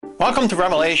Welcome to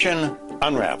Revelation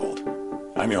Unraveled.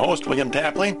 I'm your host, William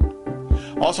Tapley,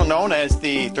 also known as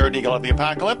the third eagle of the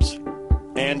apocalypse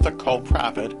and the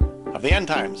co-prophet of the end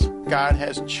times. God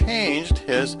has changed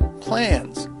his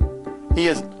plans. He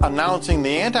is announcing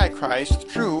the Antichrist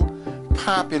through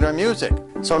popular music.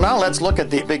 So now let's look at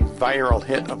the big viral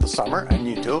hit of the summer on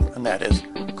YouTube, and that is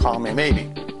Call Me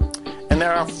Maybe. And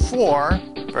there are four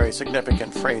very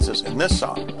significant phrases in this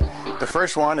song. The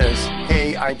first one is,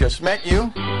 "Hey, I just met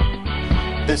you.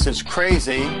 This is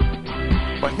crazy,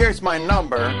 but here's my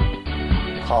number.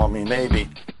 Call me maybe."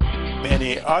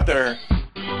 Many other,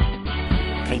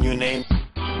 can you name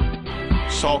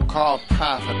so-called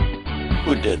prophet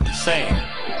who did the same?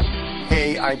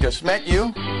 "Hey, I just met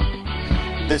you.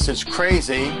 This is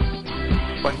crazy,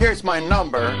 but here's my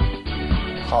number.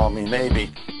 Call me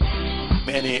maybe."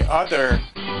 Many other,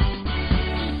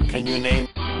 can you name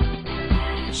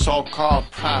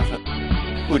so-called prophet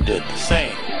who did the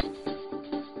same?